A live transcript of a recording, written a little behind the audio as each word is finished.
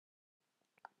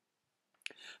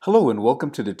Hello and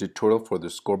welcome to the tutorial for the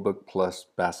Scorebook Plus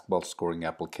basketball scoring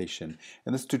application.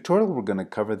 In this tutorial we're going to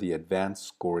cover the advanced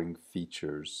scoring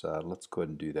features. Let's go ahead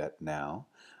and do that now.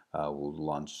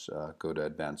 Go to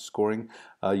advanced scoring.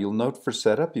 You'll note for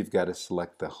setup you've got to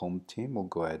select the home team. We'll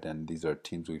go ahead and these are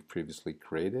teams we've previously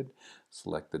created.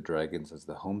 Select the Dragons as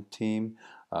the home team.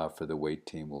 For the away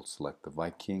team we'll select the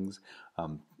Vikings.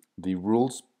 The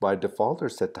rules by default are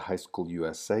set to High School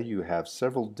USA. You have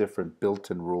several different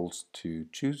built-in rules to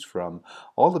choose from.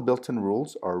 All the built-in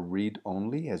rules are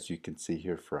read-only, as you can see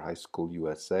here for High School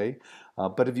USA.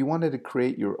 But if you wanted to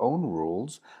create your own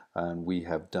rules, and we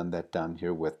have done that down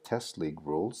here with Test League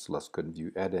rules, so let's go and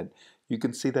view Edit. You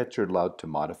can see that you're allowed to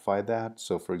modify that.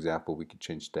 So for example, we could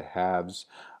change to halves,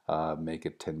 make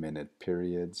it 10-minute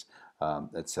periods,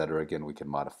 etc. Again, we can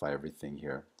modify everything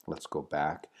here. Let's go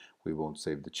back. We won't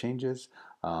save the changes.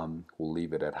 We'll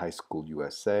leave it at High School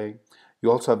USA. You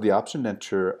also have the option to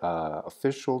enter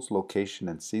officials, location,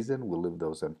 and season. We'll leave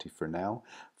those empty for now.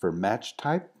 For match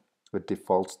type, it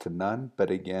defaults to none, but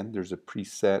again, there's a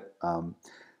preset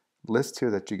list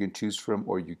here that you can choose from,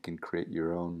 or you can create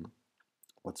your own.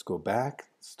 Let's go back,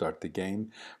 start the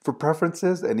game. For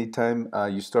preferences, anytime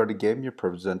you start a game, you're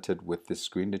presented with this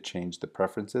screen to change the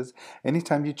preferences.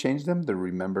 Anytime you change them, they're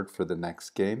remembered for the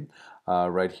next game.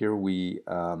 Right here, we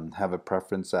have a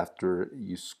preference after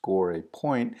you score a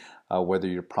point, whether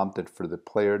you're prompted for the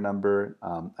player number,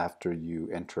 after you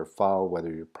enter a foul,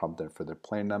 whether you're prompted for the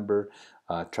player number,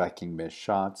 tracking missed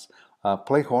shots.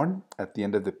 Play horn, at the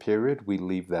end of the period, we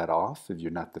leave that off. If you're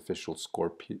not the official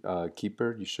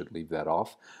keeper, you should leave that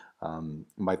off.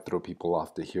 Might throw people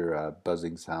off to hear a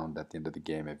buzzing sound at the end of the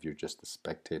game if you're just a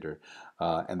spectator.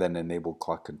 And then enable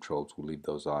clock controls, we'll leave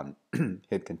those on.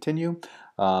 Hit continue.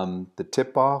 The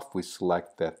tip-off, we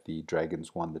select that the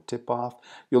Dragons won the tip-off.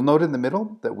 You'll note in the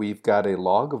middle that we've got a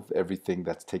log of everything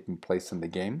that's taking place in the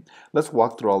game. Let's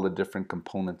walk through all the different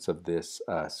components of this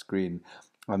screen.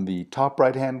 On the top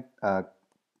right-hand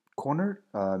corner,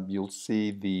 you'll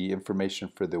see the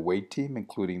information for the away team,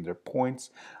 including their points,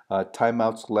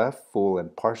 timeouts left, full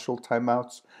and partial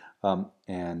timeouts,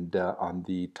 and on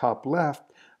the top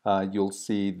left, you'll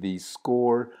see the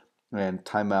score and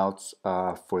timeouts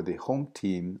for the home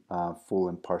team, full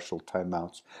and partial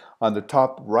timeouts. On the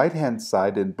top right-hand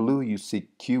side in blue, you see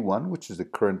Q1, which is the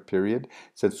current period.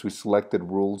 Since we selected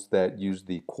rules that use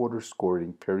the quarter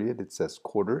scoring period, it says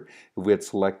quarter. If we had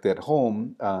selected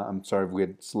if we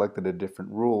had selected a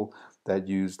different rule that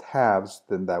used halves,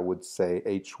 then that would say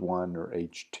H1 or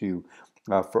H2.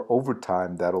 For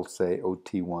overtime, that'll say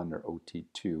OT1 or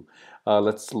OT2.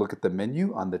 Let's look at the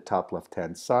menu on the top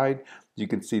left-hand side. You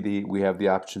can see we have the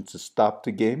option to stop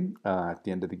the game at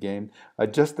the end of the game,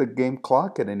 adjust the game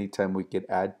clock at any time. We could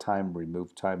add time,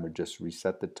 remove time, or just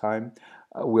reset the time.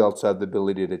 We also have the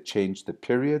ability to change the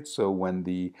period. So when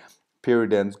the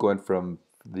period ends, going from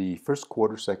the first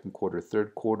quarter, second quarter,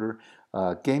 third quarter,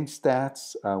 game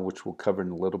stats, which we'll cover in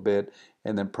a little bit,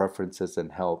 and then preferences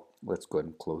and help. Let's go ahead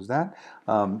and close that.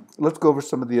 Let's go over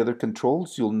some of the other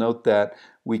controls. You'll note that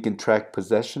we can track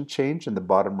possession change in the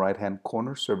bottom right-hand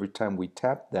corner. So every time we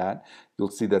tap that,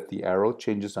 you'll see that the arrow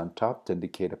changes on top to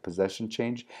indicate a possession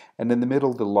change. And in the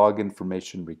middle, the log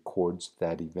information records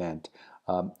that event.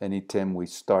 Anytime we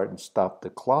start and stop the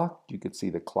clock, you can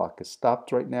see the clock is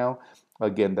stopped right now.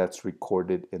 Again, that's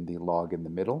recorded in the log in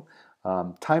the middle.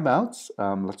 Timeouts,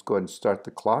 let's go ahead and start the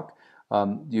clock.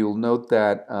 You'll note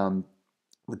that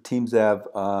the teams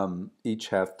each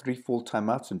have 3 full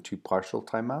timeouts and 2 partial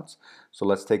timeouts. So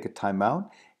let's take a timeout,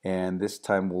 and this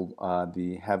time we'll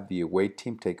have the away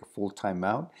team take a full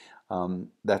timeout.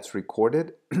 That's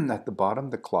recorded. At the bottom,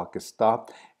 the clock is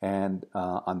stopped, and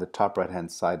on the top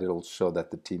right-hand side, it'll show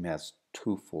that the team has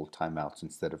 2 full timeouts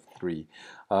instead of 3.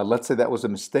 Let's say that was a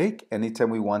mistake. Anytime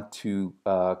we want to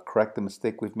correct the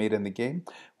mistake we've made in the game,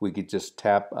 we could just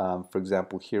tap, for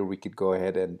example, here we could go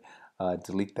ahead and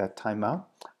delete that timeout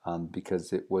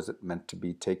because it wasn't meant to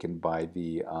be taken by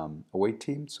the away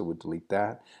team. So we'll delete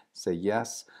that, say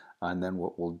yes, and then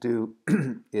what we'll do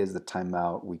is the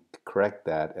timeout, we correct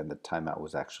that, and the timeout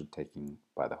was actually taken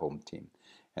by the home team.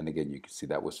 And again, you can see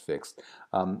that was fixed.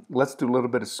 Let's do a little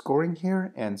bit of scoring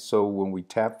here. And so when we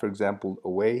tap, for example,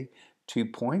 away 2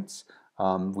 points,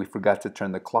 we forgot to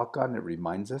turn the clock on. It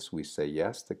reminds us. We say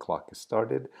yes, the clock is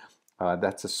started.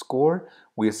 That's a score.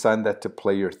 We assign that to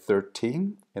player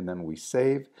 13, and then we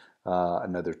save.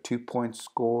 Another 2-point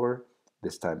score.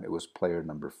 This time it was player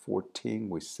number 14.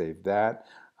 We save that.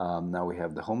 Now we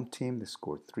have the home team. They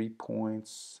scored 3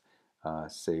 points.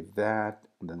 Save that,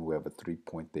 and then we have a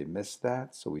 3-point, they missed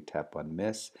that, so we tap on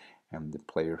miss, and the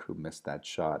player who missed that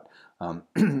shot.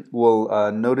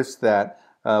 We'll notice that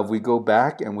We go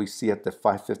back and we see at the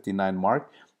 5:59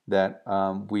 mark that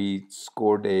we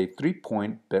scored a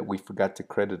 3-point, but we forgot to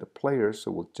credit a player,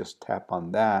 so we'll just tap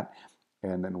on that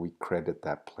and then we credit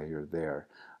that player there.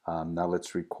 Now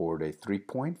let's record a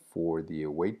 3-point for the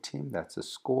away team. That's a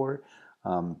score.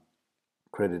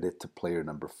 Credit it to player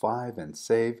number 5 and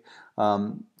save.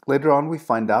 Later on, we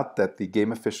find out that the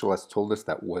game official has told us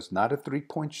that was not a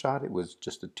 3-point shot. It was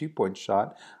just a 2-point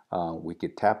shot. We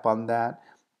could tap on that,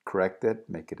 correct it,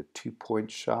 make it a 2-point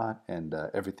shot, and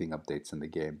everything updates in the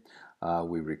game.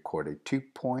 We record a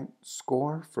 2-point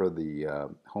score for the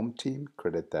home team.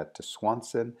 Credit that to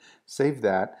Swanson. Save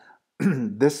that.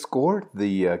 This score,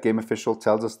 the game official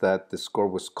tells us that the score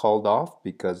was called off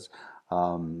because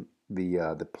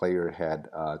the player had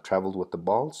traveled with the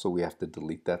ball, so we have to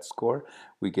delete that score.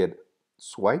 We get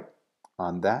swipe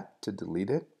on that to delete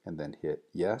it and then hit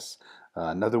yes.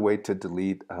 Another way to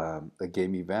delete a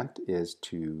game event is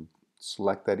to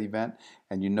select that event,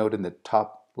 and you note in the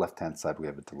top left hand side we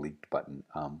have a delete button.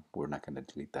 We're not going to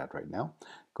delete that right now.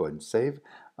 Go ahead and save.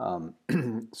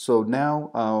 So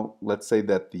now let's say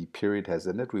that the period has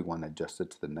ended. We want to adjust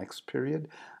it to the next period.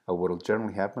 What will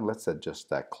generally happen, let's adjust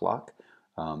that clock.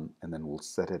 And then we'll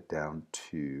set it down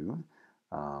to,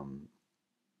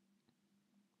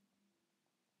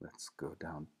 let's go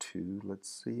down to,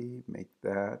 let's see, make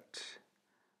that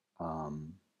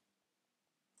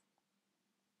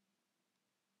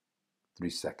 3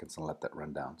 seconds and let that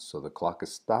run down. So the clock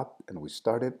is stopped and we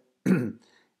started and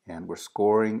we're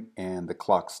scoring and the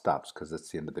clock stops because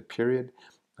it's the end of the period.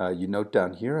 You note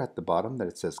down here at the bottom that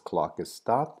it says clock is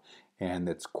stopped and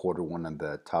it's Q1 on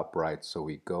the top right. So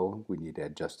we need to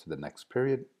adjust to the next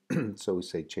period. So we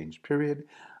say change period.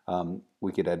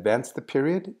 We could advance the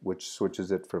period, which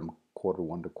switches it from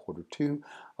Q1 to Q2,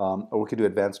 or we could do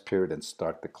advance period and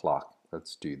start the clock.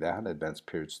 Let's do that. Advance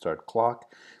period, start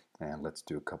clock. And let's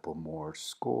do a couple more.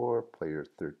 Score, player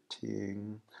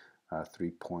 13,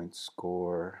 3-point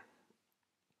score,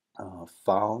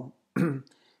 foul,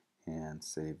 and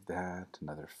save that.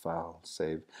 Another foul,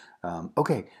 save.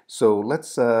 Okay, so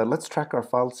let's track our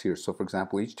fouls here. So for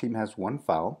example, each team has 1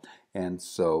 foul, and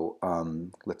so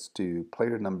let's do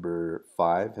player number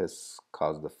 5 has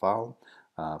caused the foul.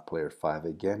 Player 5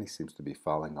 again, he seems to be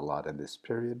fouling a lot in this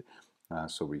period.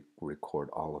 So we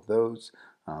record all of those.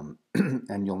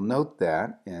 And you'll note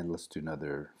that, and let's do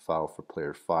another foul for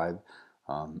player 5,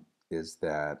 is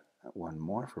that one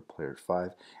more for player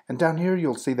 5. And down here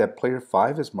you'll see that player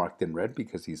 5 is marked in red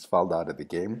because he's fouled out of the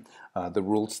game. The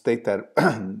rules state that,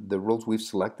 the rules we've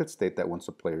selected state that once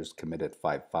a player's committed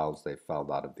 5 fouls, they've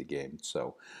fouled out of the game.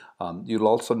 So you'll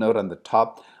also note on the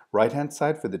top right hand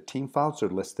side for the team fouls are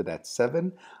listed at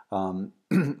 7.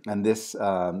 And this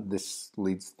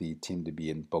leads the team to be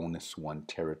in bonus 1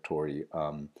 territory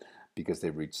because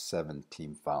they've reached 7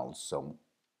 team fouls. So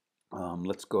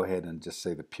let's go ahead and just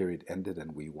say the period ended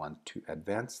and we want to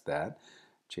advance that.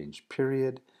 Change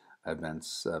period,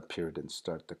 advance period and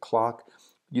start the clock.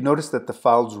 You notice that the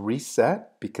fouls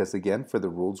reset because again for the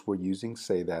rules we're using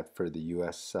say that for the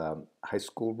US high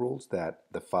school rules that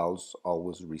the fouls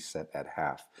always reset at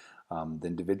half. The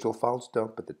individual fouls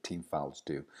don't, but the team fouls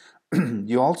do.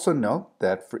 You also note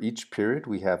that for each period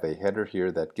we have a header here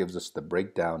that gives us the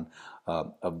breakdown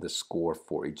of the score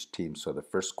for each team. So the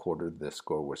first quarter the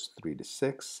score was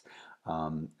 3-6,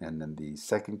 and then the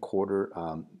second quarter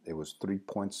it was 3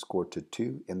 points scored to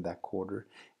 2 in that quarter,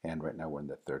 and right now we're in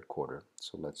the third quarter.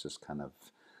 So let's just kind of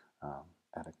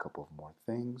add a couple of more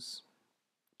things.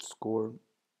 Score.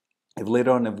 If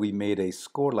later on if we made a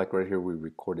score, like right here we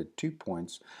recorded 2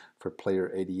 points for player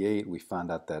 88, we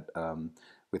found out that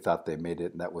we thought they made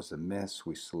it and that was a miss.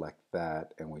 We select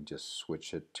that and we just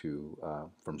switch it to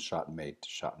from shot made to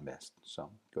shot missed.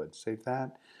 So go ahead and save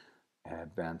that.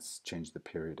 Advance, change the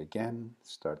period again,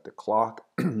 start the clock.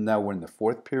 Now we're in the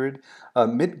fourth period.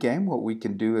 Mid-game, what we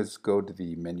can do is go to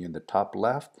the menu in the top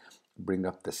left, bring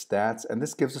up the stats, and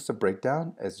this gives us a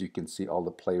breakdown. As you can see, all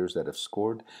the players that have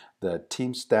scored. The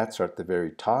team stats are at the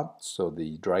very top. So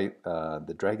the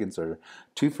Dragons are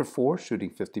 2 for 4,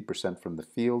 shooting 50% from the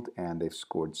field, and they've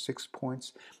scored 6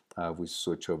 points. We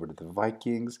switch over to the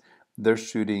Vikings. They're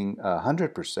shooting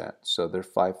 100%, so they're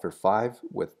 5 for 5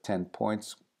 with 10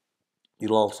 points.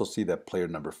 You'll also see that player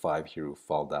number 5 here who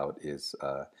fouled out is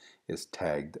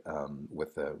tagged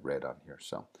with a red on here.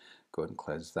 So go ahead and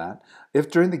close that. If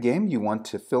during the game you want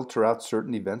to filter out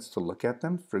certain events to look at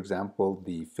them, for example,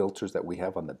 the filters that we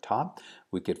have on the top,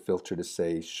 we could filter to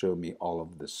say, show me all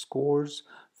of the scores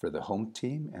for the home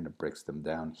team, and it breaks them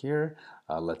down here.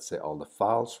 Let's say all the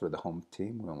fouls for the home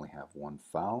team. We only have 1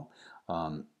 foul.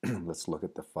 Let's look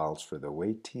at the fouls for the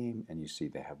away team, and you see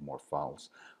they have more fouls.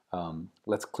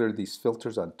 Let's clear these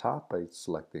filters on top by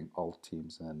selecting all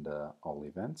teams and all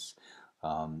events.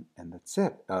 And that's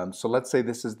it. So let's say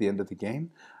this is the end of the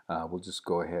game. We'll just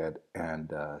go ahead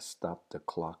and stop the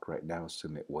clock right now,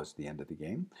 assume it was the end of the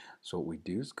game. So what we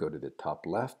do is go to the top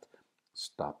left,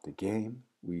 stop the game.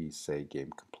 We say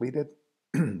game completed.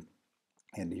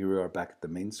 And here we are back at the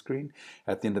main screen.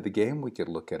 At the end of the game, we could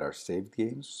look at our saved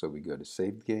games. So we go to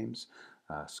saved games,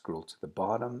 scroll to the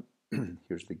bottom.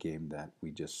 Here's the game that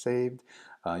we just saved.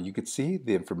 You could see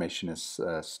the information is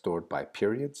stored by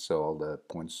periods, so all the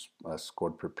points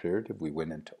scored per period. If we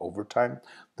went into overtime,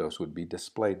 those would be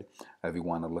displayed. If you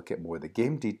want to look at more of the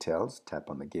game details, tap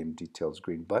on the game details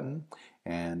green button,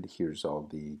 and here's all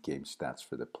the game stats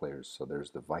for the players. So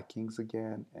there's the Vikings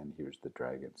again, and here's the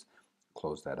Dragons.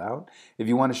 Close that out. If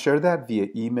you want to share that via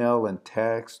email and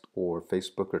text or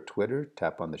Facebook or Twitter,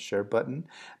 tap on the share button.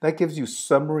 That gives you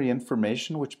summary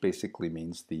information, which basically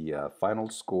means the final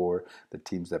score, the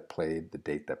teams that played, the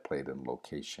date that played, and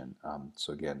location.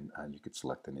 So again, you could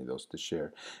select any of those to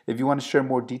share. If you want to share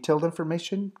more detailed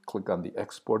information, click on the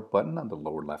export button on the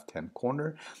lower left-hand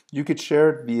corner. You could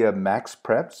share it via Max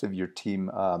Preps if your team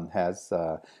has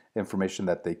information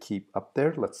that they keep up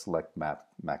there. Let's select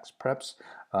Max Preps.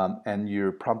 And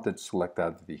you're prompted to select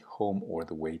either the home or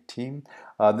the away team.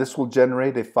 This will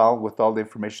generate a file with all the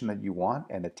information that you want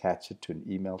and attach it to an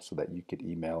email so that you could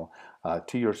email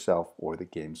to yourself or the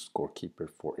game scorekeeper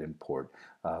for import.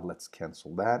 Let's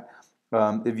cancel that.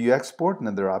 If you export,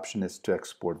 another option is to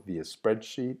export via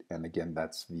spreadsheet, and again,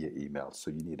 that's via email,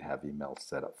 so you need to have email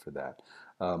set up for that.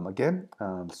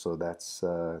 So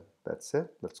that's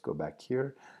it. Let's go back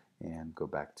here and go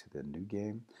back to the new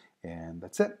game, and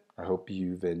that's it. I hope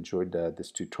you've enjoyed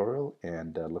this tutorial,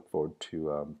 and look forward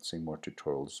to seeing more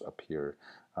tutorials up here.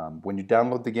 When you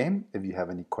download the game, if you have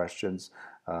any questions,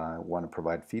 want to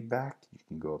provide feedback, you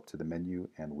can go up to the menu,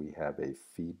 and we have a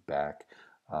feedback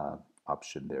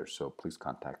option there. So please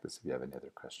contact us if you have any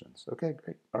other questions. Okay,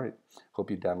 great. All right.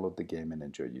 Hope you download the game and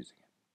enjoy using it.